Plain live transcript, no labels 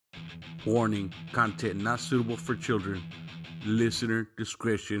Warning, content not suitable for children. Listener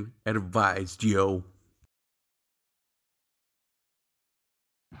discretion advised, yo.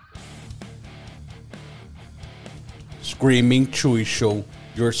 Screaming Chewy Show,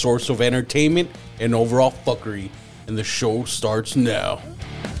 your source of entertainment and overall fuckery. And the show starts now.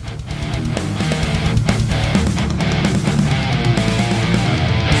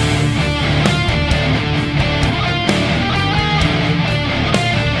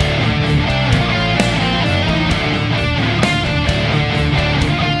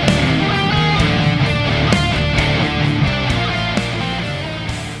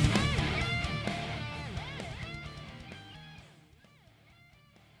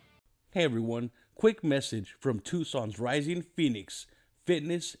 Hey everyone, quick message from Tucson's Rising Phoenix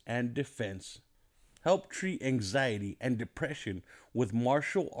Fitness and Defense. Help treat anxiety and depression with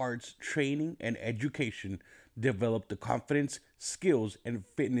martial arts training and education. Develop the confidence, skills, and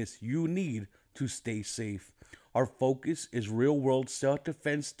fitness you need to stay safe. Our focus is real world self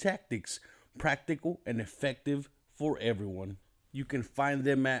defense tactics, practical and effective for everyone. You can find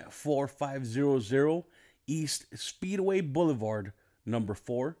them at 4500 East Speedway Boulevard, number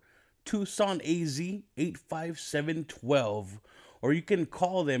 4. Tucson AZ 85712, or you can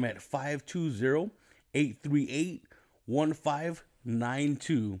call them at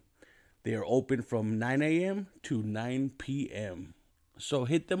 520-838-1592. They are open from 9 a.m. to 9 p.m. So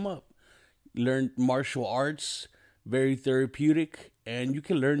hit them up. Learn martial arts, very therapeutic, and you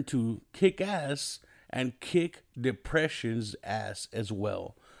can learn to kick ass and kick depression's ass as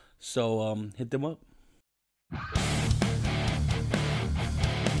well. So hit them up.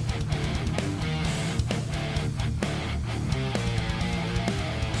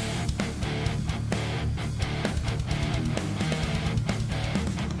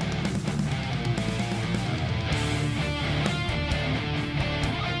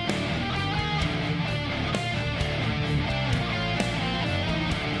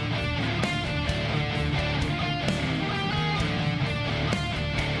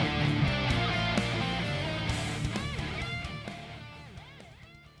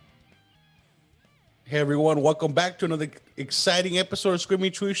 Hey everyone, welcome back to another exciting episode of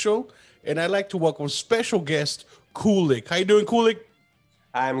Screaming Chewy Show. And I'd like to welcome special guest Kulick. How you doing, Kulick?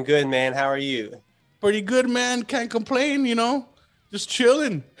 I'm good, man. How are you? Pretty good, man. Can't complain, just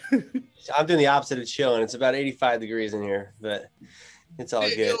chilling. I'm doing the opposite of chilling. It's about 85 degrees in here, but it's all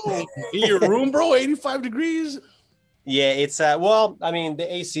good. In your room, bro, 85 degrees? Yeah, it's the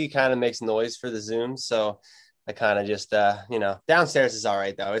AC kind of makes noise for the Zoom, so I kind of just downstairs is all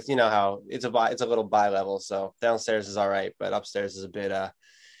right though. It's how it's a little bi-level, so downstairs is all right, but upstairs is a bit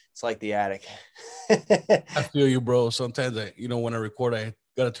it's like the attic. I feel you, bro. Sometimes when I record, I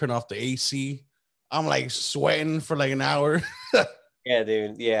gotta turn off the AC. I'm like sweating for like an hour. Yeah,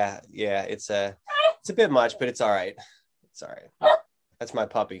 dude. Yeah. It's a bit much, but it's all right. It's all right. That's my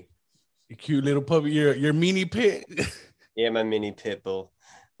puppy. Your cute little puppy, your mini pit. Yeah, my mini pit bull.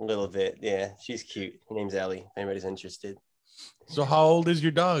 A little bit. Yeah, she's cute. Her name's Ellie, if anybody's interested. So how old is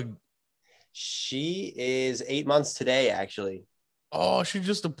your dog? She is 8 months today, actually. Oh, she's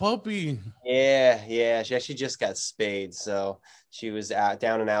just a puppy. Yeah. She actually just got spayed, so she was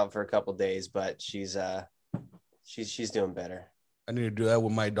down and out for a couple days, but she's doing better. I need to do that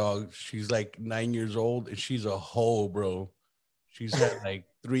with my dog. She's like 9 years old, and she's a hoe, bro. She's had like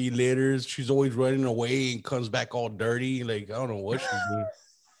 3 litters. She's always running away and comes back all dirty. Like, I don't know what she's doing.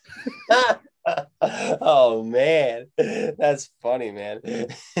 Oh man, that's funny, man. Yeah,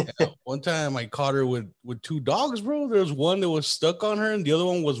 one time I caught her with 2 dogs, bro. There was one that was stuck on her and the other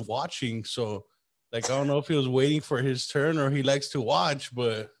one was watching. So like, I don't know if he was waiting for his turn or he likes to watch,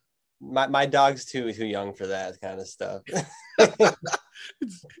 but my dog's too young for that kind of stuff. it's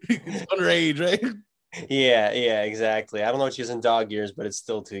underage, right? Yeah, exactly. I don't know if she's in dog years, but it's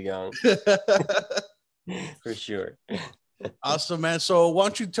still too young. For sure. Awesome, man. So why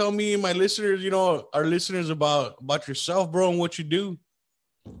don't you tell me and my listeners, our listeners about yourself, bro, and what you do?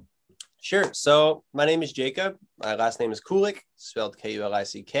 Sure. So my name is Jacob. My last name is Kulick, spelled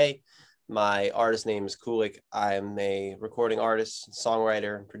Kulick. My artist name is Kulick. I'm a recording artist,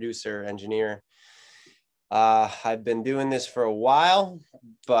 songwriter, producer, engineer. I've been doing this for a while,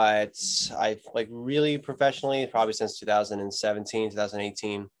 but I really professionally, probably since 2017,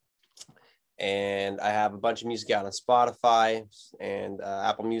 2018. And I have a bunch of music out on Spotify and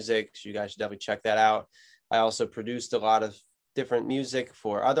Apple Music, so you guys should definitely check that out. I also produced a lot of different music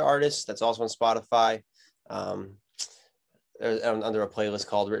for other artists that's also on Spotify. Under a playlist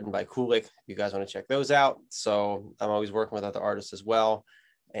called Written by Kulick, if you guys want to check those out. So I'm always working with other artists as well.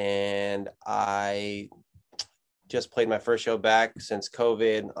 And I just played my first show back since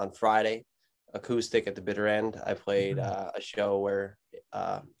COVID on Friday, acoustic at the bitter end. I played a show where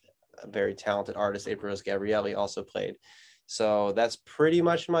a very talented artist, April Rose Gabrielli, also played. So that's pretty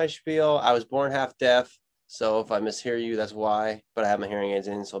much my spiel. I was born half deaf, so if I mishear you, that's why. But I have my hearing aids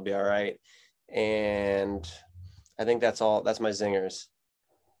in, so I'll be all right. And I think that's all. That's my zingers.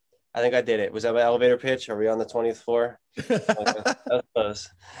 I think I did it. Was that my elevator pitch? Are we on the 20th floor? That was close.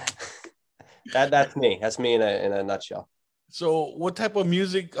 That's me. That's me in a nutshell. So what type of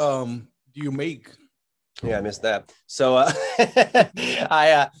music do you make? Yeah, I missed that. So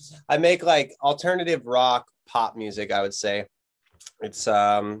I make like alternative rock pop music, I would say. It's if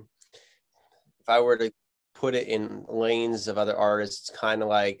I were to put it in lanes of other artists, it's kind of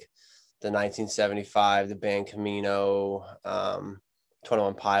like the 1975, the band Camino,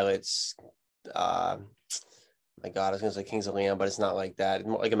 21 Pilots, my God, I was gonna say Kings of Leon, but it's not like that. It's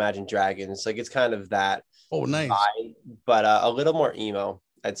more like Imagine Dragons. Like it's kind of that. Oh, nice. Vibe, but a little more emo,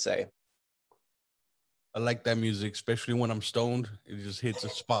 I'd say. I like that music, especially when I'm stoned. It just hits a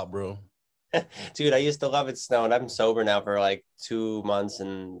spot, bro. Dude, I used to love it stoned. I'm sober now for like 2 months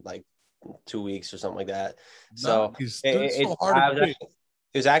and like 2 weeks or something like that. So nice. it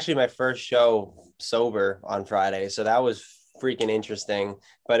was actually my first show sober on Friday. So that was freaking interesting,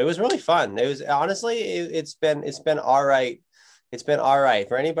 but it was really fun. It was honestly, it's been all right. It's been all right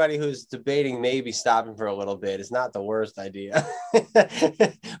for anybody who's debating maybe stopping for a little bit. It's not the worst idea,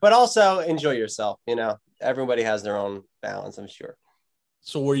 but also enjoy yourself. You know, everybody has their own balance, I'm sure.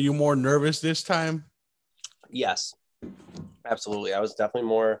 So were you more nervous this time? Yes, absolutely. I was definitely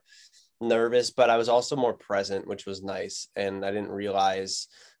more nervous, but I was also more present, which was nice. And I didn't realize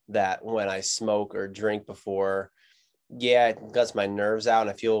that when I smoke or drink before, yeah, it gets my nerves out and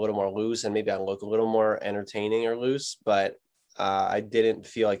I feel a little more loose and maybe I look a little more entertaining or loose, but I didn't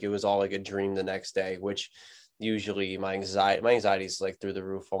feel like it was all like a dream the next day, which usually my anxiety is like through the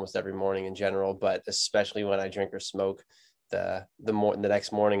roof almost every morning in general, but especially when I drink or smoke the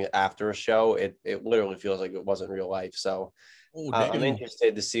next morning after a show, it literally feels like it wasn't real life. So I'm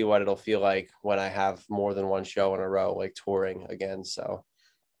interested to see what it'll feel like when I have more than one show in a row, like touring again. So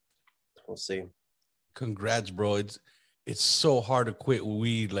we'll see. Congrats, bro. It's so hard to quit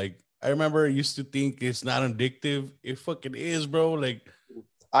weed. Like I remember I used to think it's not addictive. It fucking is, bro. Like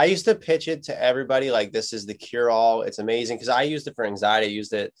I used to pitch it to everybody like this is the cure all. It's amazing because I used it for anxiety.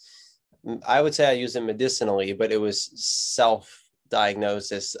 I would say I used it medicinally, but it was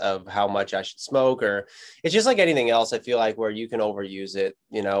self-diagnosis of how much I should smoke, or it's just like anything else. I feel like where you can overuse it,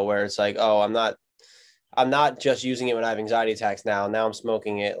 you know, where it's like, oh, I'm not just using it when I have anxiety attacks now. Now I'm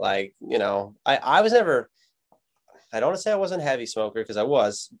smoking it like, you know, I was never, I don't want to say I wasn't a heavy smoker because I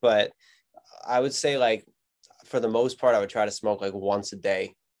was, but I would say like for the most part, I would try to smoke like once a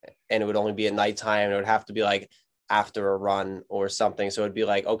day and it would only be at nighttime. And it would have to be like after a run or something. So it'd be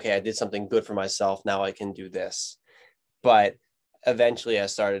like, okay, I did something good for myself. Now I can do this. But eventually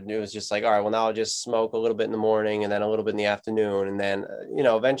it was just like, all right, well now I'll just smoke a little bit in the morning and then a little bit in the afternoon. And then, you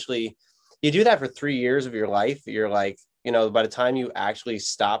know, eventually you do that for 3 years of your life. You're like, you know, by the time you actually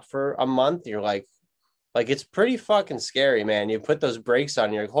stop for a month, you're like it's pretty fucking scary, man. You put those brakes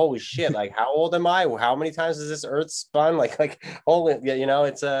on, you're like, holy shit, like how old am I? How many times has this earth spun? Like holy, you know,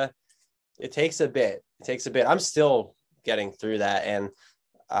 it takes a bit. It takes a bit. I'm still getting through that. And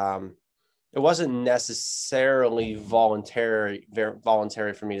it wasn't necessarily voluntary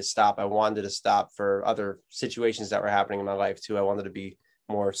for me to stop. I wanted to stop for other situations that were happening in my life too. I wanted to be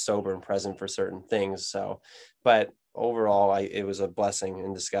more sober and present for certain things. So, but overall, it was a blessing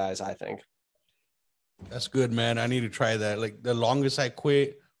in disguise, I think. That's good, man. I need to try that. Like the longest I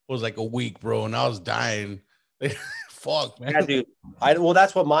quit was like a week, bro, and I was dying. Fuck, man. Yeah, dude. Well,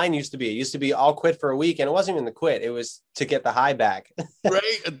 that's what mine used to be. It used to be I'll quit for a week, and it wasn't even the quit. It was to get the high back.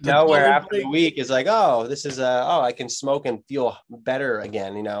 Right. No, where after the week is like, oh, this is I can smoke and feel better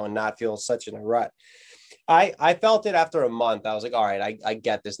again, you know, and not feel such in a rut. I felt it after a month. I was like, all right, I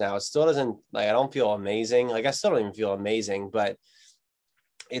get this now. It still doesn't like I don't feel amazing. Like I still don't even feel amazing, but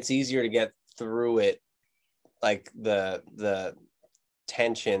it's easier to get through it. Like the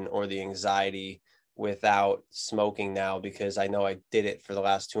tension or the anxiety without smoking now, because I know I did it for the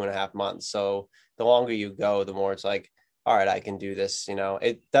last 2.5 months. So the longer you go, the more it's like, all right, I can do this. You know,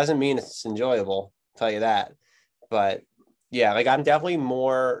 it doesn't mean it's enjoyable, I'll tell you that. But yeah, like I'm definitely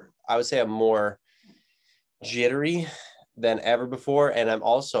I would say I'm more jittery than ever before. And I'm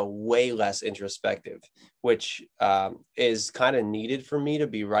also way less introspective, which is kind of needed for me to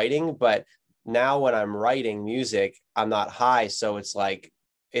be writing. But now when I'm writing music, I'm not high. So it's like,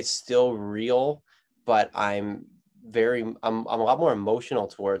 it's still real, but I'm I'm a lot more emotional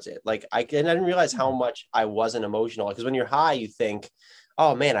towards it. Like I didn't realize how much I wasn't emotional, because when you're high, you think,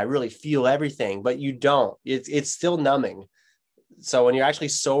 oh man, I really feel everything, but you don't. It's still numbing. So when you're actually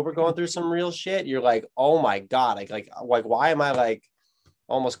sober going through some real shit, you're like, oh my God, like why am I like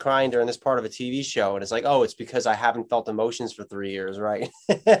almost crying during this part of a TV show? And it's like, oh, it's because I haven't felt emotions for 3 years, right?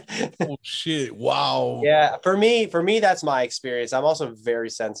 Oh shit! Wow. Yeah, for me, that's my experience. I'm also very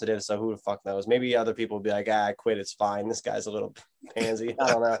sensitive, so who the fuck knows? Maybe other people will be like, I quit, it's fine. This guy's a little pansy.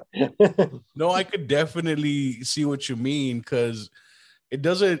 I don't know. No, I could definitely see what you mean because it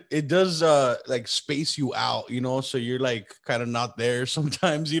does like space you out, so you're like kind of not there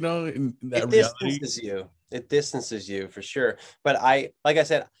sometimes, in that It reality. distances you. It distances you for sure. But like I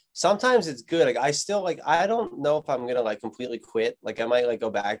said, sometimes it's good. Like I still like, I don't know if I'm gonna like completely quit. Like I might like go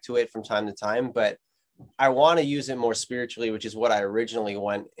back to it from time to time, but I want to use it more spiritually, which is what I originally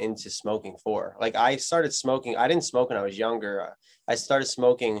went into smoking for. Like I started smoking. I didn't smoke when I was younger. I started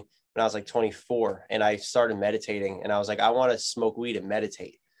smoking when I was like 24, and I started meditating, and I was like, I want to smoke weed and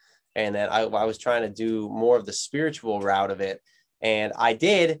meditate. And then I was trying to do more of the spiritual route of it. And I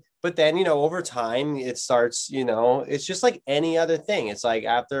did, but then, over time it starts, it's just like any other thing. It's like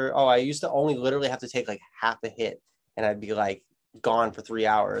after, I used to only literally have to take like half a hit, and I'd be like gone for 3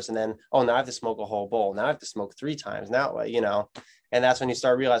 hours. And then, now I have to smoke a whole bowl. Now I have to smoke 3 times now, and that's when you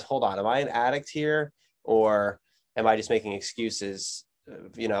start to realize, hold on, am I an addict here? Or am I just making excuses?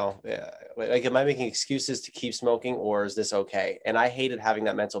 Like, am I making excuses to keep smoking, or is this okay? And I hated having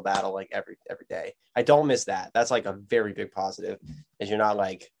that mental battle like every day. I don't miss that. That's like a very big positive, is you're not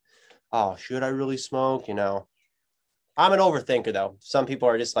like, oh, should I really smoke? I'm an overthinker though. Some people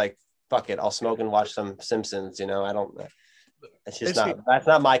are just like, fuck it, I'll smoke and watch some Simpsons. I don't. It's just It's not. That's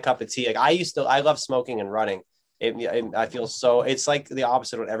not my cup of tea. Like I love smoking and running. I feel so. It's like the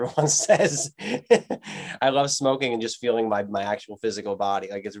opposite of what everyone says. I love smoking and just feeling my actual physical body.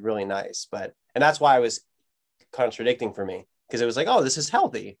 Like it's really nice. And that's why I was contradicting for me, because it was like, oh, this is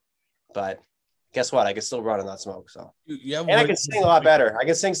healthy. But guess what? I can still run and not smoke. So, you have a and I very can sing a lot better. I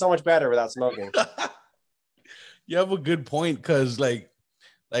can sing so much better without smoking. you have a good point because like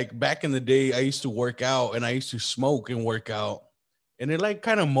back in the day, I used to work out and I used to smoke and work out, and it like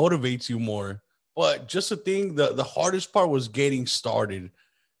kind of motivates you more. But just the thing, the hardest part was getting started.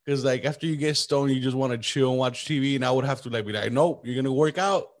 Because like after you get stoned, you just want to chill and watch TV, and I would have to like be like, nope, you're gonna work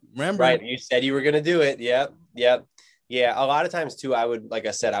out. Remember? Right. You said you were going to do it. Yep. Yep. Yeah. A lot of times too, like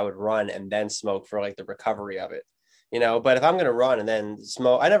I said, I would run and then smoke for like the recovery of it, but if I'm going to run and then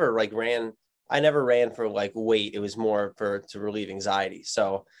smoke, I never ran for like weight. It was more to relieve anxiety.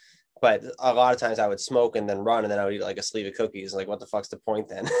 So, but a lot of times I would smoke and then run, and then I would eat like a sleeve of cookies. Like, what the fuck's the point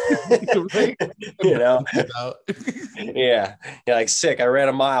then? Right? you know? Out. Yeah. Yeah. Like sick. I ran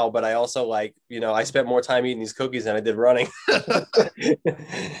a mile, but I also I spent more time eating these cookies than I did running.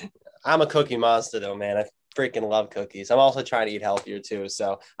 I'm a cookie monster though, man. I freaking love cookies. I'm also trying to eat healthier too.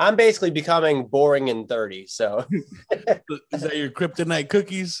 So I'm basically becoming boring in 30. So Is that your kryptonite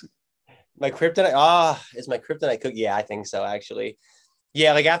cookies? my kryptonite, is my kryptonite cookie? Yeah, I think so actually.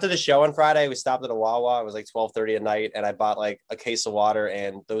 Yeah, like after the show on Friday, we stopped at a Wawa. It was like 12:30 at night, and I bought like a case of water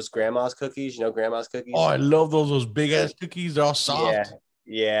and those grandma's cookies. Grandma's Oh, cookies. I love those big ass cookies. They're all Yeah, soft.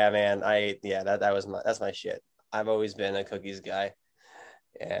 yeah, man. That's my shit. I've always been a cookies guy.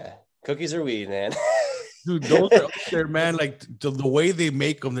 Yeah, cookies are weed, man. Dude, those are up there, man. Like the way they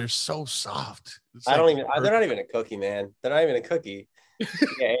make them, they're so soft. It's I like don't even. They're not even a cookie, man. They're not even a cookie.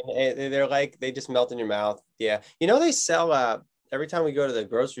 Yeah, and they're like they just melt in your mouth. Yeah, they sell. Every time we go to the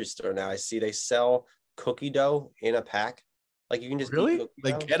grocery store now, I see they sell cookie dough in a pack. Like you can just eat really cookie dough,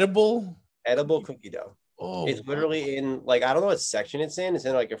 like edible. edible cookie dough. Oh, It's literally in like I don't know what section it's in. It's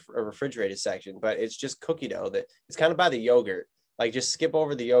in like a refrigerated section, but it's just cookie dough. That it's kind of by the yogurt. Like just skip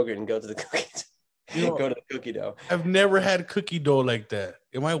over the yogurt and go to the cookie. you know, Go to the cookie dough. I've never had cookie dough like that.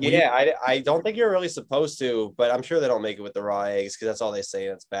 Am I weird? Yeah, I don't think you're really supposed to, but I'm sure they don't make it with the raw eggs because that's all they say.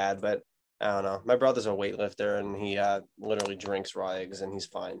 It's bad, but I don't know. My brother's a weightlifter and he literally drinks raw eggs and he's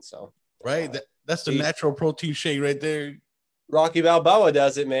fine. So Right? That's the natural protein shake right there. Rocky Balboa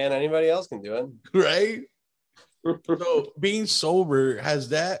does it, man. Anybody else can do it. Right? So being sober, has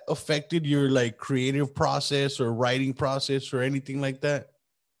that affected your like creative process or writing process or anything like that?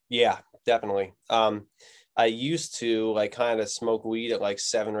 Yeah, definitely. I used to like kind of smoke weed at like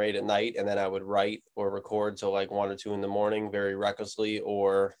 7 or 8 at night, and then I would write or record till like 1 or 2 in the morning, very recklessly,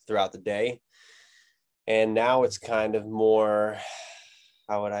 or throughout the day. And now it's kind of more,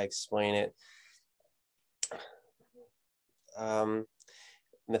 how would I explain it? Um,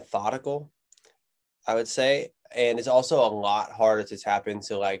 Methodical, I would say. And it's also a lot harder to tap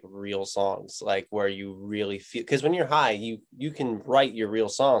into like real songs, like where you really feel, because when you're high, you can write your real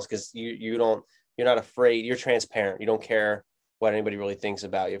songs because you're not afraid, you're transparent, you don't care what anybody really thinks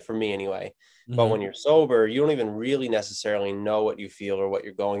about you, for me anyway. But Mm-hmm. when you're sober, you don't even really necessarily know what you feel or what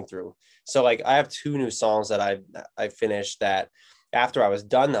you're going through. So like I have two new songs that I finished that after I was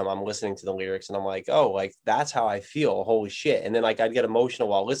done them, I'm listening to the lyrics and I'm like, oh, like that's how I feel. Holy shit. And then like I'd get emotional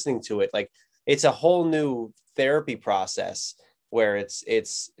while listening to it. Like it's a whole new therapy process where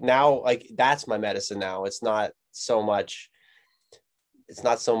it's now like that's my medicine now. It's not so much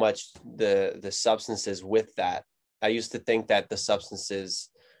the substances with that. I used to think that the substance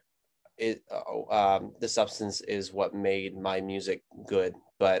is what made my music good,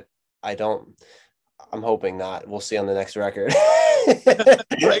 but I don't. I'm hoping not. We'll see on the next record.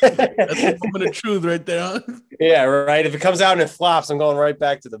 Right. That's the moment of truth right there. Huh? Yeah, right. If it comes out and it flops, I'm going right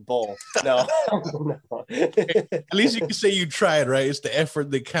back to the bowl. No. No. At least you can say you tried, right? It's the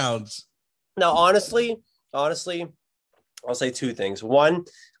effort that counts. Now, honestly, I'll say two things. One,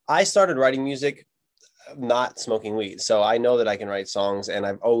 I started writing music not smoking weed. So I know that I can write songs and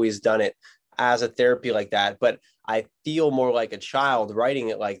I've always done it as a therapy like that. But I feel more like a child writing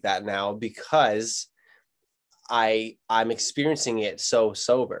it like that now because I'm experiencing it so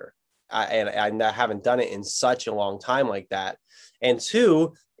sober. And I haven't done it in such a long time like that. And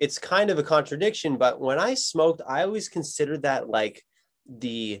two, it's kind of a contradiction, but when I smoked, I always considered that like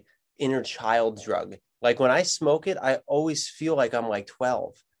the inner child drug. Like when I smoke it, I always feel like I'm like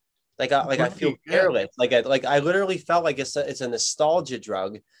 12. Like I feel Right. Yeah. careless. Like I literally felt like it's a nostalgia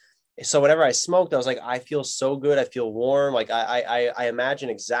drug. So whenever I smoked, I was like, I feel so good. I feel warm. Like I imagine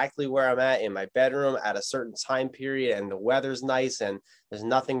exactly where I'm at in my bedroom at a certain time period, and the weather's nice, and there's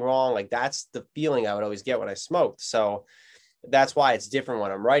nothing wrong. Like that's the feeling I would always get when I smoked. So that's why it's different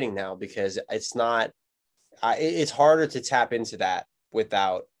when I'm writing now, because it's not. It's harder to tap into that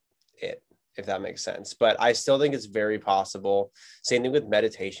without it, if that makes sense. But I still think it's very possible. Same thing with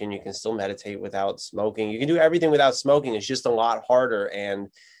meditation. You can still meditate without smoking. You can do everything without smoking. It's just a lot harder. And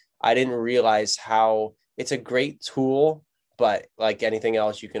I didn't realize how it's a great tool, but like anything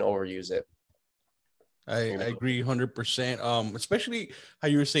else, you can overuse it. I agree 100%. Especially how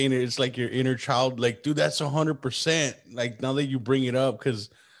you were saying it's like your inner child. Like, dude, that's 100%. Like now that you bring it up, because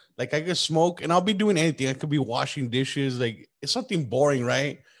like I could smoke and I'll be doing anything. I could be washing dishes. Like it's something boring,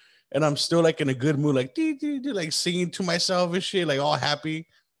 right? And I'm still like in a good mood, like like singing to myself and shit, like all happy,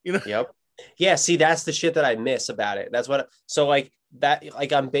 you know. Yep. Yeah. See, that's the shit that I miss about it. That's what, so like that,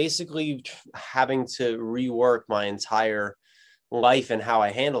 like I'm basically having to rework my entire life and how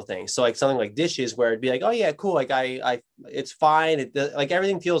I handle things. So like something like dishes where it'd be like, oh yeah, cool. Like it's fine. Like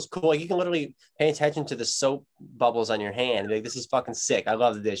everything feels cool. Like you can literally pay attention to the soap bubbles on your hand. Like this is fucking sick. I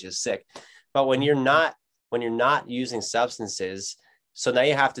love the dishes, sick. But when you're not using substances, so now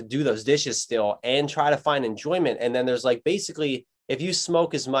you have to do those dishes still and try to find enjoyment. And then there's like basically, if you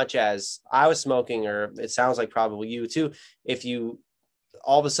smoke as much as I was smoking, or it sounds like probably you too, if you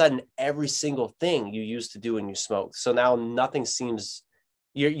all of a sudden every single thing you used to do when you smoked. So now nothing seems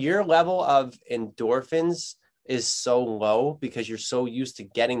your level of endorphins is so low because you're so used to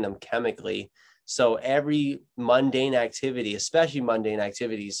getting them chemically. So every mundane activity, especially mundane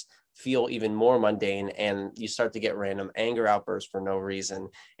activities, feel even more mundane, and you start to get random anger outbursts for no reason,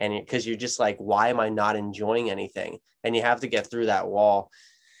 and because you're just like, why am I not enjoying anything? And you have to get through that wall.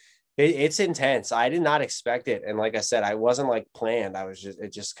 It's intense. I did not expect it. And like I said, I wasn't like planned.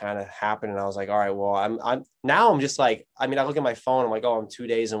 It just kind of happened. And I was like, all right, well, I'm just like, I mean, I look at my phone, I'm like, oh, I'm 2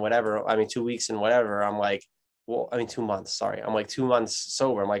 days and whatever. I mean, 2 weeks and whatever. I'm like, well, I mean, 2 months, sorry. I'm like 2 months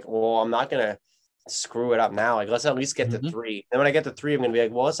sober. I'm like, well, I'm not going to screw it up now. Like, let's at least get to Mhm. 3. Then when I get to 3, I'm going to be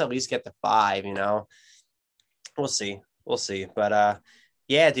like, well, let's at least get to 5, we'll see. We'll see. But,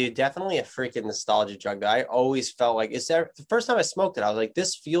 yeah, dude, definitely a freaking nostalgia drug. I always felt like the first time I smoked it, I was like,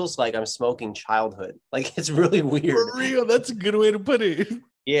 this feels like I'm smoking childhood. Like it's really weird. For real, that's a good way to put it.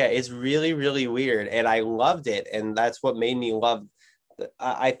 Yeah, it's really, really weird. And I loved it. And that's what made me love.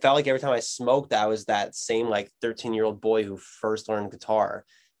 I felt like every time I smoked, I was that same like 13-year-old boy who first learned guitar.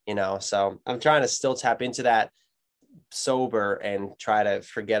 So I'm trying to still tap into that sober and try to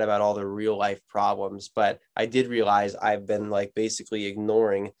forget about all the real life problems. But I did realize I've been like basically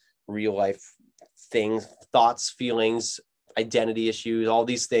ignoring real life things, thoughts, feelings, identity issues, all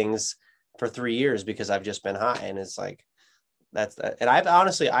these things for 3 years because I've just been high. And it's like, that's that. And I've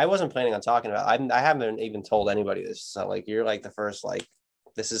honestly, I wasn't planning on talking about it. I haven't even told anybody this. So like, you're like the first, like,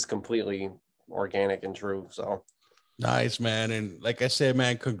 this is completely organic and true. So Nice, man. And like I said,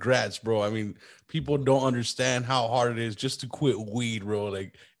 man, congrats, bro. I mean, people don't understand how hard it is just to quit weed, bro.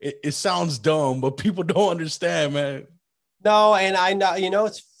 Like it sounds dumb, but people don't understand, man. No, and I know,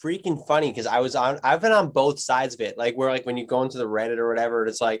 it's freaking funny because I've been on both sides of it. Like, where, like, when you go into the Reddit or whatever,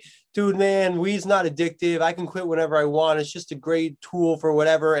 it's like, dude, man, weed's not addictive. I can quit whenever I want. It's just a great tool for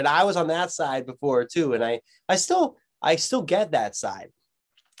whatever. And I was on that side before too. And I still get that side,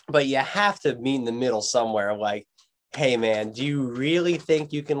 but you have to meet in the middle somewhere. Like, hey, man, do you really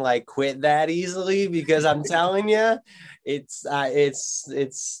think you can like quit that easily? Because I'm telling you, it's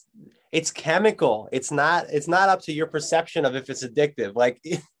chemical. It's not up to your perception of if it's addictive. Like,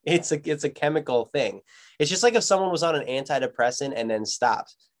 it's a chemical thing. It's just like if someone was on an antidepressant and then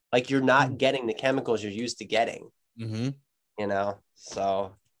stopped, like, you're not getting the chemicals you're used to getting,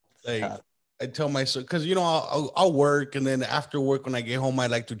 so Like I tell myself, because I'll work, and then after work when I get home, I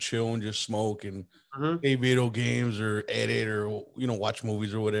like to chill and just smoke and play video games or edit or watch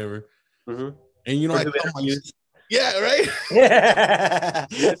movies or whatever. And I tell myself, yeah, right. Yeah.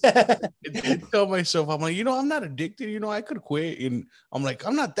 I tell myself, I'm like, I'm not addicted. I could quit, and I'm like,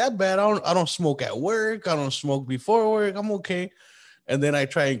 I'm not that bad. I don't smoke at work. I don't smoke before work. I'm okay. And then I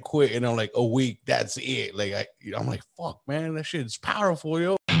try and quit, and I'm like, a week, that's it. Like I'm like, fuck, man, that shit is powerful,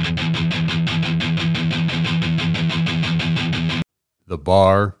 yo. The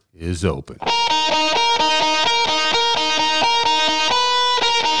bar is open.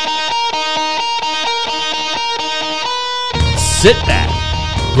 Sit back,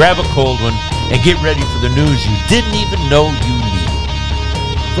 grab a cold one, and get ready for the news you didn't even know you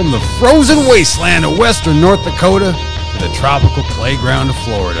needed. From the frozen wasteland of western North Dakota to the tropical playground of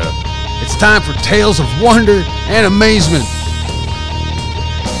Florida, it's time for tales of wonder and amazement.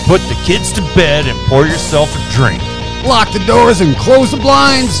 Put the kids to bed and pour yourself a drink. Lock the doors and close the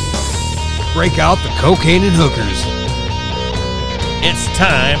blinds. Break out the cocaine and hookers. It's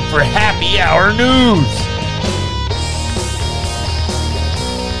time for Happy Hour News.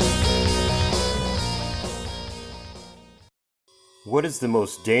 What is the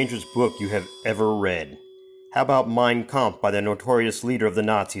most dangerous book you have ever read? How about Mein Kampf by the notorious leader of the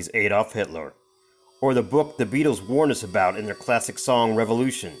Nazis, Adolf Hitler? Or the book the Beatles warned us about in their classic song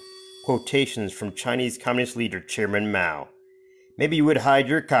Revolution? Quotations from Chinese Communist leader Chairman Mao. Maybe you would hide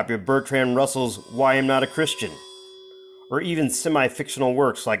your copy of Bertrand Russell's Why I'm Not a Christian. Or even semi-fictional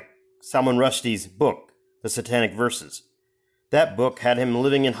works like Salman Rushdie's book, The Satanic Verses. That book had him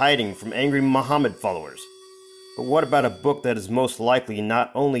living in hiding from angry Muhammad followers. But what about a book that is most likely not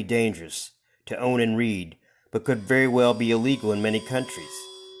only dangerous to own and read, but could very well be illegal in many countries?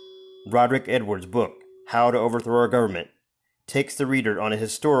 Roderick Edwards' book, How to Overthrow Our Government, takes the reader on a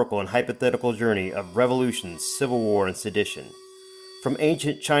historical and hypothetical journey of revolutions, civil war, and sedition. From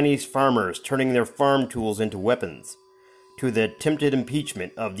ancient Chinese farmers turning their farm tools into weapons, to the attempted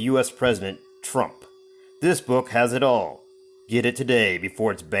impeachment of the U.S. President Trump. This book has it all. Get it today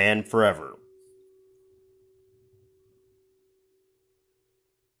before it's banned forever.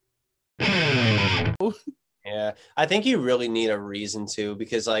 Yeah, I think you really need a reason to,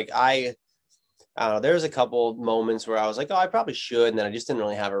 because like I don't know, there was a couple moments where I was like, oh, I probably should, and then I just didn't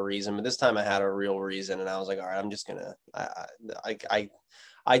really have a reason. But this time I had a real reason, and I was like, all right, I'm just gonna.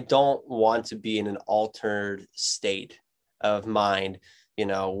 I don't want to be in an altered state of mind,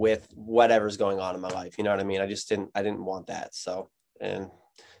 with whatever's going on in my life. You know what I mean? I didn't want that. So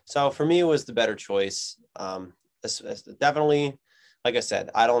for me, it was the better choice. Definitely, like I said,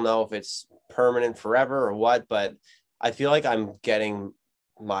 I don't know if it's permanent forever or what, but I feel like I'm getting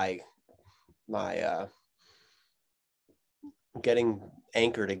getting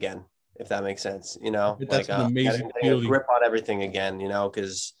anchored again, if that makes sense. That's an amazing feeling. Grip on everything again,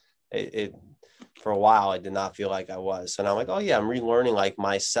 because it for a while I did not feel like I was. And I'm like, oh yeah, I'm relearning like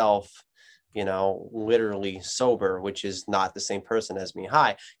myself, literally sober, which is not the same person as me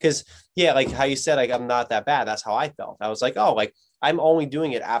high. Because yeah, like how you said, like I'm not that bad. That's how I felt. I was like, oh, like I'm only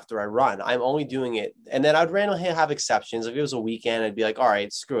doing it after I run. I'm only doing it. And then I'd randomly have exceptions. If it was a weekend, I'd be like, all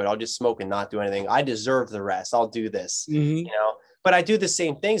right, screw it. I'll just smoke and not do anything. I deserve the rest. I'll do this, but I do the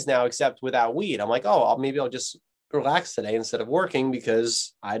same things now, except without weed. I'm like, oh, maybe I'll just relax today instead of working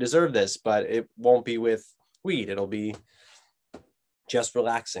because I deserve this, but it won't be with weed. It'll be just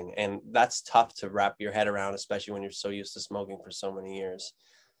relaxing. And that's tough to wrap your head around, especially when you're so used to smoking for so many years.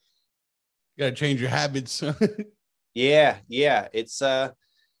 You gotta change your habits. Yeah. It's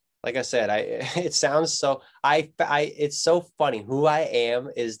like I said, it sounds so it's so funny. Who I am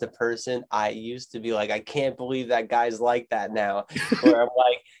is the person I used to be. Like, I can't believe that guy's like that now. Where I'm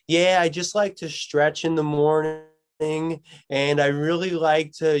like, yeah, I just like to stretch in the morning, and I really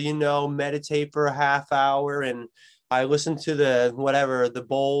like to, meditate for a half hour, and I listen to the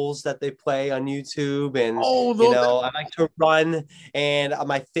bowls that they play on YouTube, and Oh, I like to run and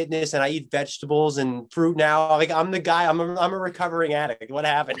my fitness, and I eat vegetables and fruit now. Like I'm the guy. I'm a recovering addict. What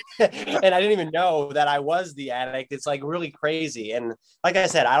happened? And I didn't even know that I was the addict. It's like really crazy. And like I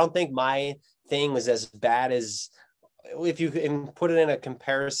said, I don't think my thing was as bad as, if you can put it in a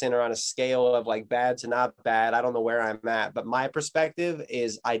comparison or on a scale of like bad to not bad, I don't know where I'm at, but my perspective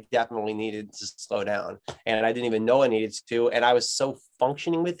is I definitely needed to slow down, and I didn't even know I needed to. And I was so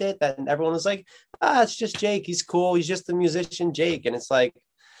functioning with it that everyone was like, it's just Jake. He's cool. He's just the musician Jake. And it's like,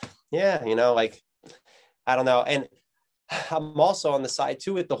 yeah, like, I don't know. And I'm also on the side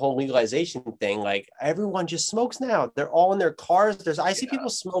too with the whole legalization thing. Like everyone just smokes now. They're all in their cars. I see people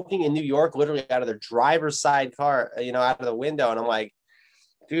smoking in New York, literally out of their driver's side car, out of the window. And I'm like,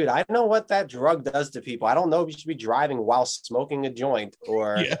 dude, I know what that drug does to people. I don't know if you should be driving while smoking a joint,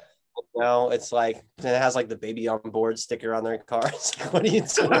 or, it's like, it has like the baby on board sticker on their cars. What are you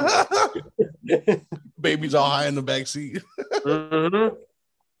doing? Baby's all high in the back seat. Mm-hmm.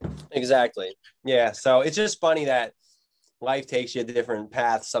 Exactly. Yeah. So it's just funny that life takes you a different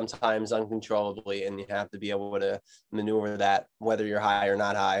path sometimes uncontrollably, and you have to be able to maneuver that, whether you're high or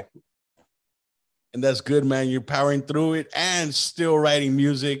not high. And that's good, man. You're powering through it and still writing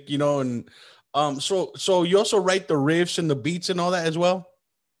music, and so you also write the riffs and the beats and all that as well?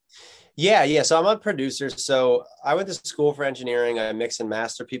 Yeah. So I'm a producer. So I went to school for engineering. I mix and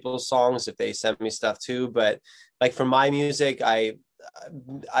master people's songs if they send me stuff too. But like for my music, I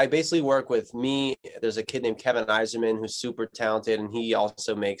basically work with me. There's a kid named Kevin Eiserman who's super talented, and he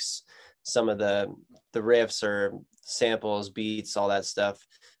also makes some of the riffs or samples, beats, all that stuff.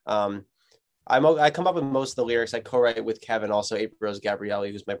 I come up with most of the lyrics. I co-write with Kevin, also April Rose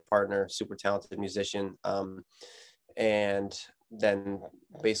Gabrielli, who's my partner, super talented musician. And then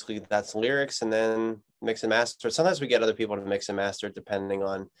basically that's lyrics, and then mix and master. Sometimes we get other people to mix and master depending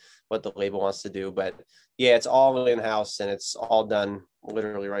on what the label wants to do. But yeah, it's all in-house, and it's all done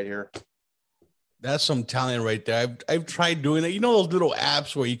literally right here. That's some talent right there. I've tried doing that. Those little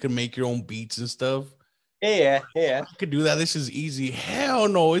apps where you can make your own beats and stuff? Yeah. I could do that. This is easy. Hell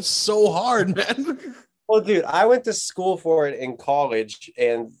no, it's so hard, man. Well, dude, I went to school for it in college,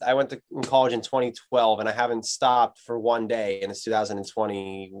 and I went to college in 2012, and I haven't stopped for one day, and it's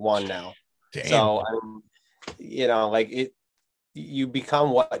 2021 now. Damn. So, like it, you become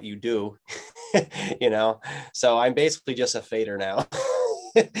what you do, so I'm basically just a fader now.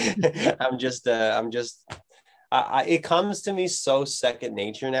 It comes to me so second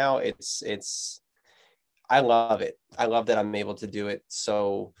nature now. I love it. I love that I'm able to do it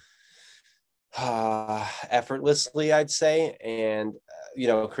so effortlessly, I'd say. And,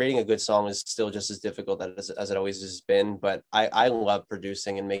 creating a good song is still just as difficult as it always has been. But I love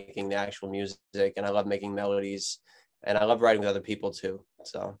producing and making the actual music, and I love making melodies, and I love writing with other people too.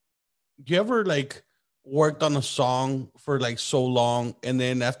 So do you ever worked on a song for so long, and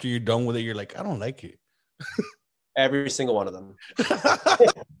then after you're done with it, you're like, I don't like it? Every single one of them.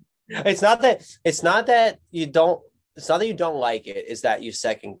 It's not that you don't like it, it's that you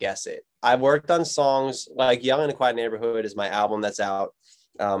second guess it. I've worked on songs like Young and a Quiet Neighborhood is my album that's out,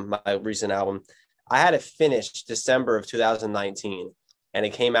 my recent album. I had it finished December of 2019, and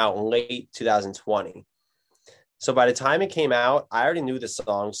it came out late 2020. So by the time it came out, I already knew the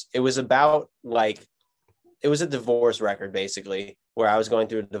songs. It was about it was a divorce record, basically, where I was going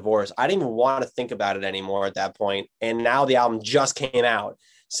through a divorce. I didn't even want to think about it anymore at that point. And now the album just came out.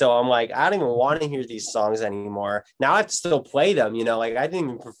 So I'm like, I don't even want to hear these songs anymore. Now I have to still play them, I didn't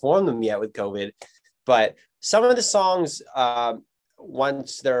even perform them yet with COVID. But some of the songs,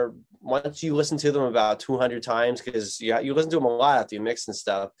 once you listen to them about 200 times, because you listen to them a lot after you mix and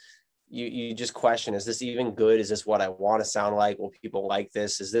stuff, you just question, is this even good? Is this what I want to sound like? Will people like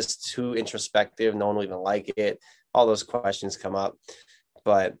this? Is this too introspective? No one will even like it. All those questions come up.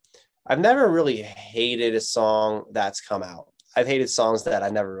 But I've never really hated a song that's come out. I've hated songs that I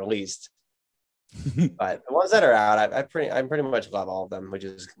never released, but the ones that are out, I pretty much love all of them, which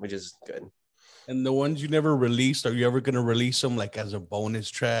is good. And the ones you never released, are you ever going to release them as a bonus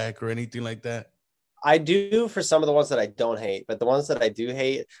track or anything like that? I do for some of the ones that I don't hate, but the ones that I do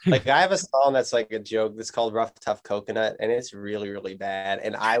hate, I have a song that's like a joke that's called Rough Tough Coconut, and it's really, really bad.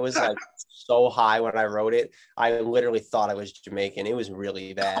 And I was so high when I wrote it. I literally thought I was Jamaican. It was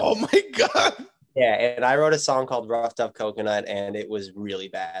really bad. Oh my God. Yeah, and I wrote a song called Rough Tough Coconut, and it was really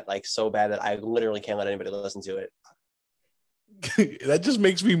bad, so bad that I literally can't let anybody listen to it. That just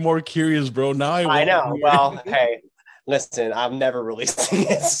makes me more curious, bro. Now I know. Well, hey, listen, I'm never releasing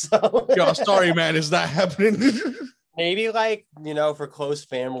it. So. Yo, sorry, man, it's not happening. Maybe like, for close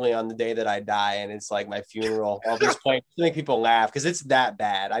family on the day that I die and it's like my funeral, I'll just play to make people laugh because it's that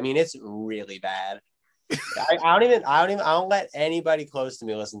bad. I mean, it's really bad. I don't let anybody close to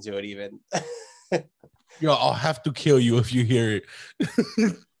me listen to it even. Yo, I'll have to kill you if you hear it.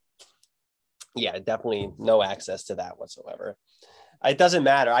 Yeah, definitely no access to that whatsoever. It doesn't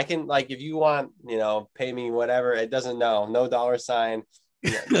matter. I can, like, if you want, pay me whatever. It doesn't, no dollar sign.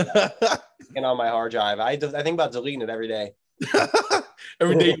 And on my hard drive. I think about deleting it every day.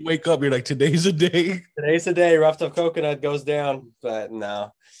 Every day you wake up, you're like, today's a day. Today's the day. Roughed up coconut goes down, but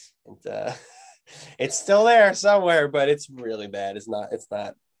no, it's still there somewhere. But it's really bad. It's not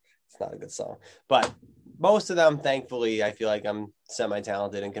a good song. But most of them, thankfully, I feel like I'm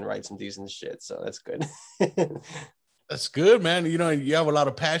semi-talented and can write some decent shit. So that's good. That's good, man. You have a lot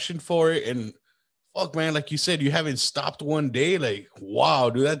of passion for it, and fuck, man, like you said, you haven't stopped one day. Like, wow,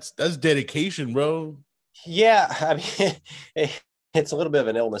 dude, that's dedication, bro. Yeah, I mean, it's a little bit of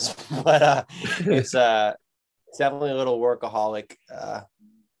an illness, but it's definitely a little workaholic,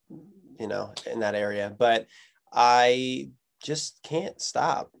 in that area. But I just can't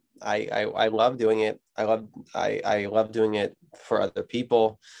stop. I love doing it. I love doing it for other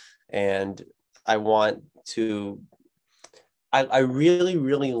people, and I want to. I really,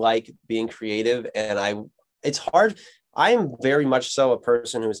 really like being creative, and it's hard. I am very much so a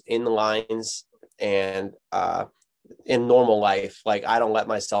person who's in the lines and in normal life. Like, I don't let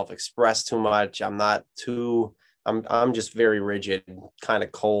myself express too much. I'm just very rigid, kind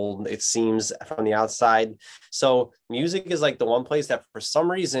of cold, it seems, from the outside. So music is like the one place that for some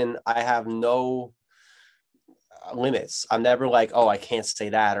reason I have no limits. I'm never like, oh, I can't say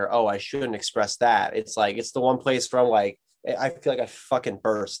that, or, oh, I shouldn't express that. It's like, it's the one place where I'm like, I feel like I fucking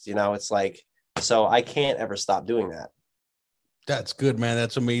burst, it's like, so I can't ever stop doing that. That's good, man.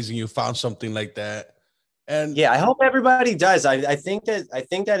 That's amazing. You found something like that. And yeah, I hope everybody does. I think that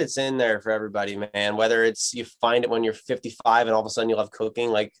it's in there for everybody, man. Whether it's you find it when you're 55 and all of a sudden you love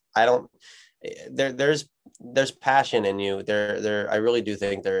cooking, like there's passion in you. I really do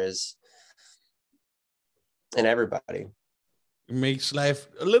think there is in everybody. It makes life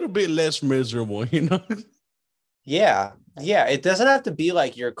a little bit less miserable, Yeah. It doesn't have to be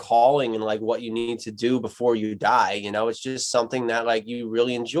like your calling and like what you need to do before you die. It's just something that like you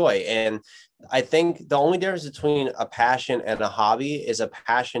really enjoy. And I think the only difference between a passion and a hobby is a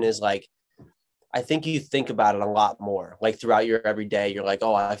passion is like, I think you think about it a lot more, like throughout your everyday. You're like,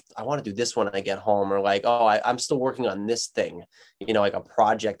 oh, I want to do this when I get home, or like, oh, I'm still working on this thing, like a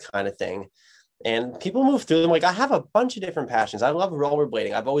project kind of thing. And people move through them. Like, I have a bunch of different passions. I love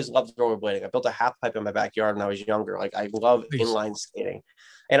rollerblading. I've always loved rollerblading. I built a half pipe in my backyard when I was younger. Like, I love inline skating.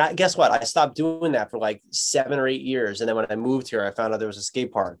 And guess what? I stopped doing that for like 7 or 8 years. And then when I moved here, I found out there was a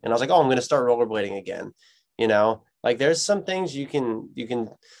skate park. And I was like, oh, I'm going to start rollerblading again. Like, there's some things you can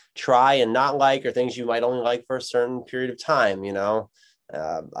try and not like, or things you might only like for a certain period of time.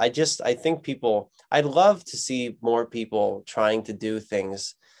 I think I'd love to see more people trying to do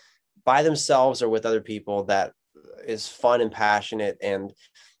things by themselves or with other people that is fun and passionate, and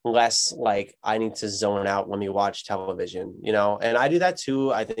less like I need to zone out when we watch television, and I do that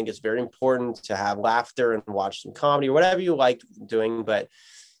too. I think it's very important to have laughter and watch some comedy or whatever you like doing, but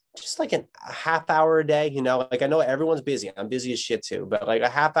just like a half hour a day, like I know everyone's busy. I'm busy as shit too, but like a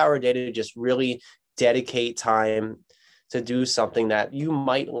half hour a day to just really dedicate time to do something that you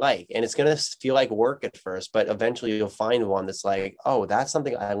might like. And it's going to feel like work at first, but eventually you'll find one that's like, oh, that's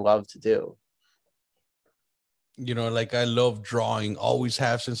something I love to do. Like I love drawing, always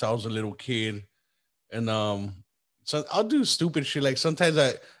have since I was a little kid. And so I'll do stupid shit. Like sometimes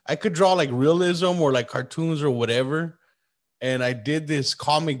I could draw like realism or like cartoons or whatever. And I did this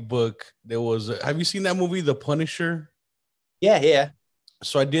comic book. There was, have you seen that movie, The Punisher? Yeah.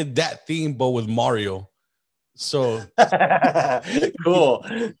 So I did that theme, but with Mario. So cool.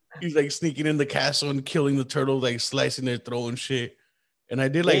 He's like sneaking in the castle and killing the turtles, like slicing their throat and shit. And I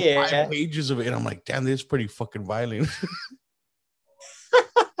did like 5 pages of it. And I'm like, damn, this is pretty fucking violent.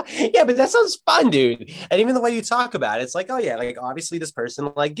 Yeah, but that sounds fun, dude. And even the way you talk about it, it's like, oh yeah, like obviously this person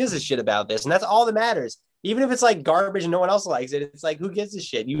like gives a shit about this. And that's all that matters. Even if it's like garbage and no one else likes it, it's like, who gives a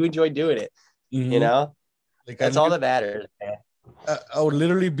shit? You enjoy doing it. Mm-hmm. Like that's all that matters, man. I would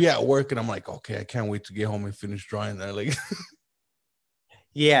literally be at work and I'm like, okay, I can't wait to get home and finish drawing that. Like,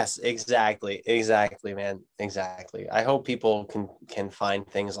 yes, exactly, man, exactly. I hope people can find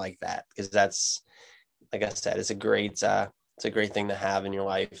things like that, because that's, like I said, it's a great thing to have in your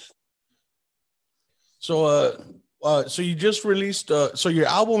life. So, so you just released, so your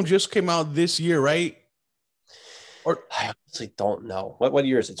album just came out this year, right? Or I honestly don't know. What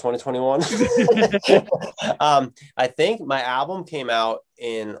year is it? 2021? I think my album came out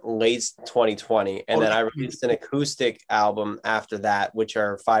in late 2020, and then I released an acoustic album after that, which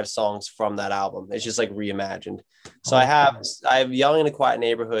are 5 songs from that album. It's just like reimagined. So I have Yelling in a Quiet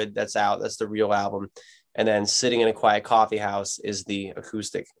Neighborhood that's out. That's the real album. And then Sitting in a Quiet Coffee House is the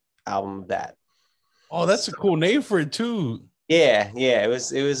acoustic album of that. oh, that's a cool name for it too. Yeah. It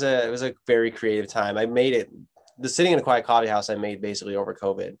was a very creative time. I made it. The Sitting in a Quiet Coffee House I made basically over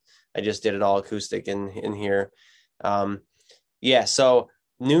COVID. I just did it all acoustic in here. Yeah. So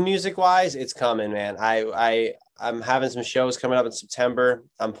new music wise, it's coming, man. I'm having some shows coming up in September.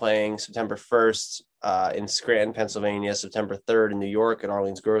 I'm playing September 1st in Scranton, Pennsylvania, September 3rd in New York at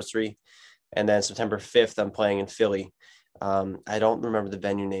Arlene's Grocery. And then September 5th, I'm playing in Philly. I don't remember the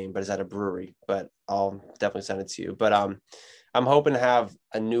venue name, but it's at a brewery, but I'll definitely send it to you. But I'm hoping to have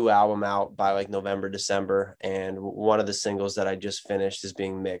a new album out by like November, December. And one of the singles that I just finished is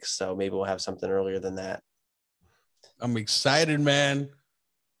being mixed. So maybe we'll have something earlier than that. I'm excited, man.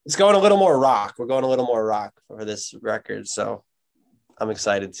 It's going a little more rock. We're going a little more rock for this record. So I'm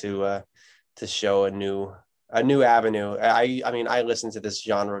excited to show a new avenue. I mean, I listened to this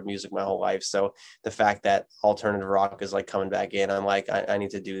genre of music my whole life. So the fact that alternative rock is like coming back in, I'm like, I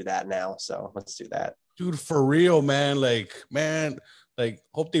need to do that now. So let's do that. Dude, for real, man. Like,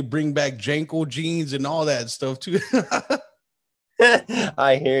 hope they bring back Janko jeans and all that stuff too.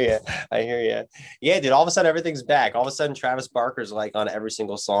 I hear you. Yeah, dude, all of a sudden everything's back. All of a sudden Travis Barker's like on every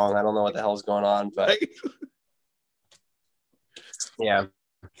single song. I don't know what the hell's going on, but yeah.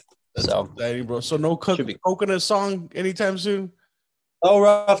 That's so exciting, bro. So no coconut song anytime soon? Oh,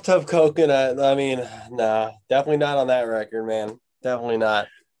 Rough Tough Coconut. I mean, nah, definitely not on that record, man. Definitely not.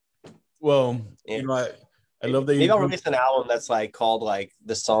 Well, yeah. You know, I love that. Maybe I'll release an album that's like called like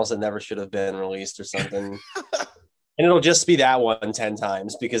the songs that never should have been released or something. And it'll just be that one 10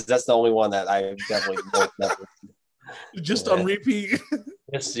 times because that's the only one that I definitely don't never. Just on repeat.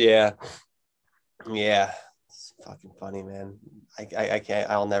 Yes, yeah. It's fucking funny, man. I can't.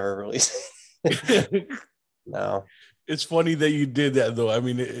 I'll never release it. No. It's funny that you did that, though. I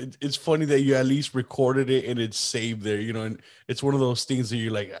mean, it's funny that you at least recorded it and it's saved there, you know, and it's one of those things that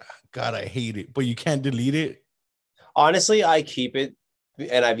you're like, God, I hate it, but you can't delete it. Honestly, I keep it,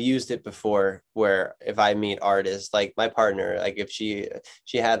 and I've used it before where if I meet artists, like my partner, like if she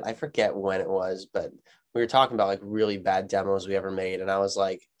had, I forget when it was, but we were talking about like really bad demos we ever made. And I'm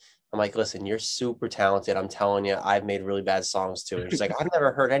like, listen, you're super talented. I'm telling you, I've made really bad songs too. And she's like, I've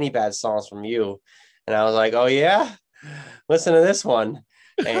never heard any bad songs from you. And I was like, oh yeah, listen to this one.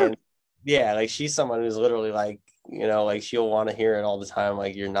 And yeah, like she's someone who's literally like, you know, like she'll want to hear it all the time.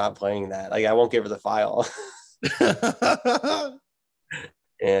 Like, you're not playing that. Like, I won't give her the file.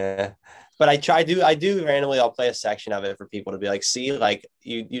 Yeah. But I do randomly, I'll play a section of it for people to be like, see, like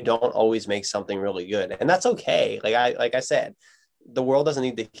you don't always make something really good. And that's okay. Like I said, the world doesn't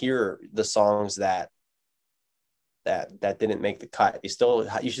need to hear the songs that didn't make the cut.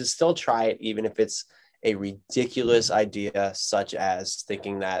 You should still try it, even if it's a ridiculous idea, such as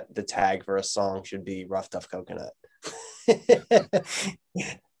thinking that the tag for a song should be Rough Tough Coconut.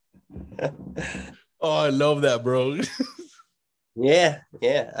 Oh, I love that, bro. Yeah.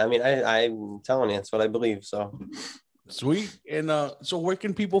 I mean, I'm telling you, it's what I believe. So sweet. And so where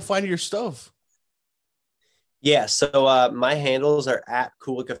can people find your stuff? Yeah, so my handles are at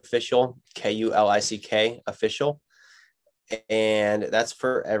Kulick Official, Kulick Official, and that's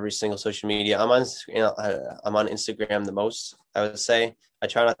for every single social media. I'm on Instagram the most, I would say. I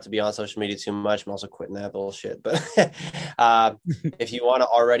try not to be on social media too much. I'm also quitting that bullshit. But if you want to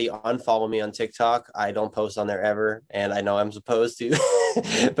already unfollow me on TikTok, I don't post on there ever, and I know I'm supposed to,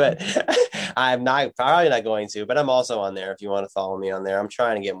 but I'm probably not going to. But I'm also on there if you want to follow me on there. I'm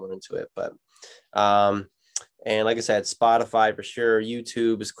trying to get more into it, but. And like I said, Spotify for sure.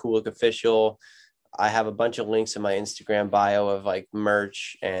 YouTube is Kulick Official. I have a bunch of links in my Instagram bio of like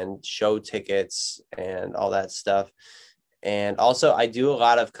merch and show tickets and all that stuff. And also I do a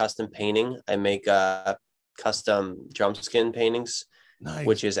lot of custom painting. I make custom drum skin paintings, nice.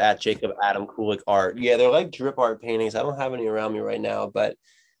 Which is at Jacob Adam Kulick Art. Yeah, they're like drip art paintings. I don't have any around me right now, but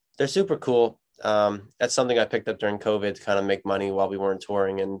they're super cool. That's something I picked up during COVID to kind of make money while we weren't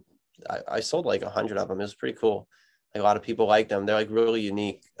touring, and I sold like 100 of them. It was pretty cool. Like, a lot of people like them. They're like really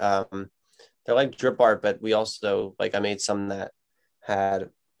unique. They're like drip art, but we also I made some that had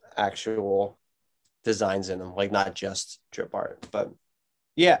actual designs in them, like not just drip art. But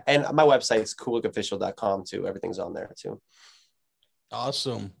yeah, and my website's kulickofficial.com too. Everything's on there too.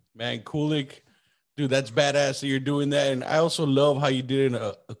 Awesome, man. Kulick, dude, that's badass that you're doing that. And I also love how you did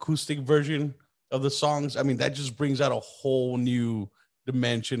an acoustic version of the songs. I mean, that just brings out a whole new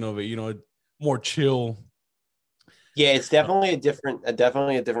dimension of it, you know, more chill. Yeah, it's definitely a different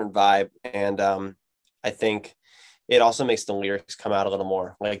vibe. And I think it also makes the lyrics come out a little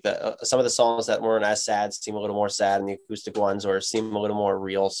more. Like some of the songs that weren't as sad seem a little more sad, and the acoustic ones or seem a little more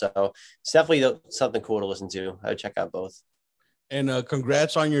real. So it's definitely something cool to listen to. I would check out both. And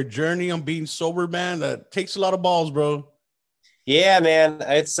congrats on your journey on being sober, man. That takes a lot of balls, bro. Yeah, man.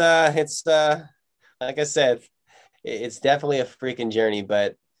 It's like I said, it's definitely a freaking journey,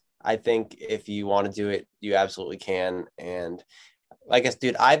 but I think if you want to do it, you absolutely can. And like I said,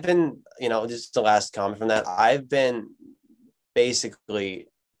 dude, I've been, you know, just the last comment from that, I've been basically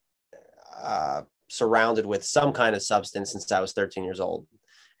surrounded with some kind of substance since I was 13 years old,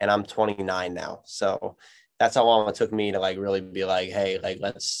 and I'm 29 now. So that's how long it took me to like really be like, hey, like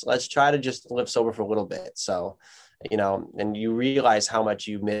let's try to just live sober for a little bit. So, you know, and you realize how much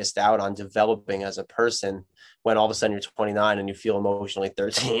you missed out on developing as a person when all of a sudden you're 29 and you feel emotionally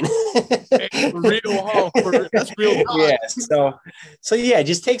 13. That's real. Yeah. So yeah,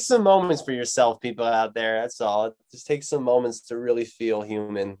 just take some moments for yourself, people out there. That's all. Just take some moments to really feel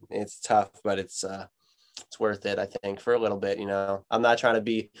human. It's tough, but it's worth it, I think, for a little bit. You know, I'm not trying to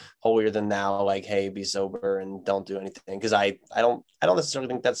be holier than thou, like, hey, be sober and don't do anything, because I don't necessarily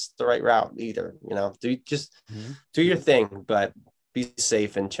think that's the right route either. You know, do your thing, but be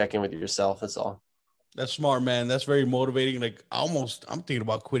safe and check in with yourself. That's all. That's smart, man. That's very motivating. Like, I'm thinking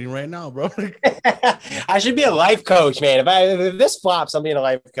about quitting right now, bro. I should be a life coach, man. If this flops, I'm being a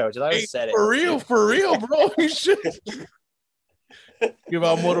life coach. I always said it. For real, bro. You should give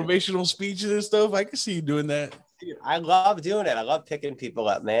out motivational speeches and stuff. I can see you doing that. Dude, I love doing it. I love picking people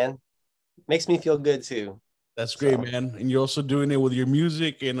up, man. Makes me feel good too. That's great, man. And you're also doing it with your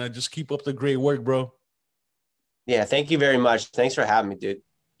music, and just keep up the great work, bro. Yeah, thank you very much. Thanks for having me, dude.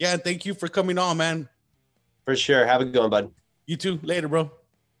 Yeah, thank you for coming on, man. For sure. Have a good one, bud. You too. Later, bro.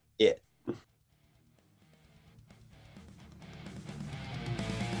 Yeah.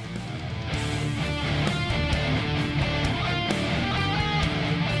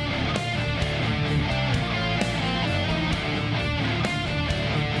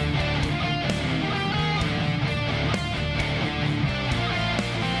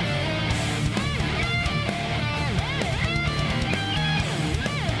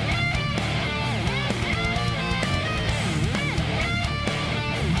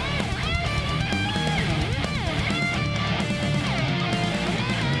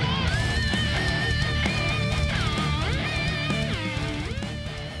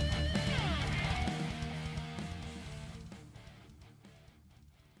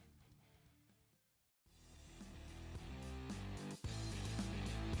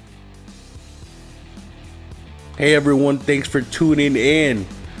 Hey everyone, thanks for tuning in.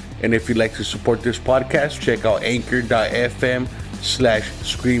 And if you'd like to support this podcast, check out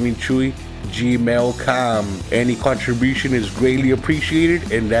anchor.fm/screamingchewy@gmail.com. Any contribution is greatly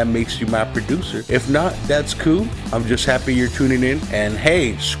appreciated, and that makes you my producer. If not, that's cool. I'm just happy you're tuning in. And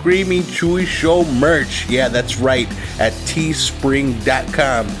hey, Screaming Chewy Show merch. Yeah, that's right, at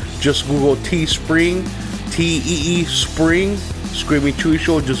teespring.com. Just Google Teespring, Tee Spring, Screaming Chewy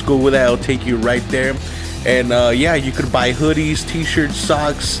Show. Just go with that, it'll take you right there. And yeah, you could buy hoodies, t-shirts,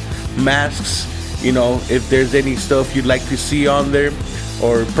 socks, masks. You know, if there's any stuff you'd like to see on there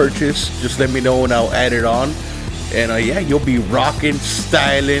or purchase, just let me know and I'll add it on. And yeah, you'll be rocking,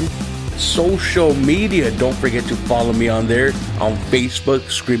 styling. Social media, don't forget to follow me on there on Facebook,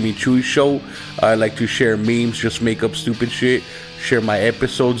 Screaming Chewy Show. I like to share memes, just make up stupid shit, share my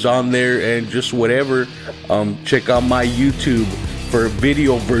episodes on there, and just whatever. Check out my YouTube for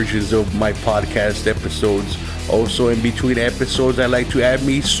video versions of my podcast episodes. Also, in between episodes, I like to add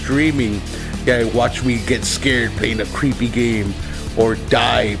me streaming. Yeah, watch me get scared playing a creepy game, or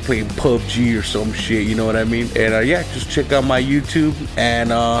die playing PUBG or some shit, you know what I mean? And yeah, just check out my YouTube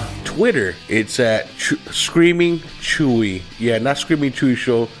and Twitter. It's at Screaming Chewy. Yeah, not Screaming Chewy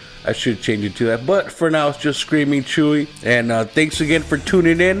Show. I should change it to that, but for now it's just Screaming Chewy. And thanks again for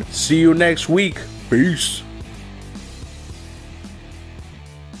tuning in. See you next week. Peace.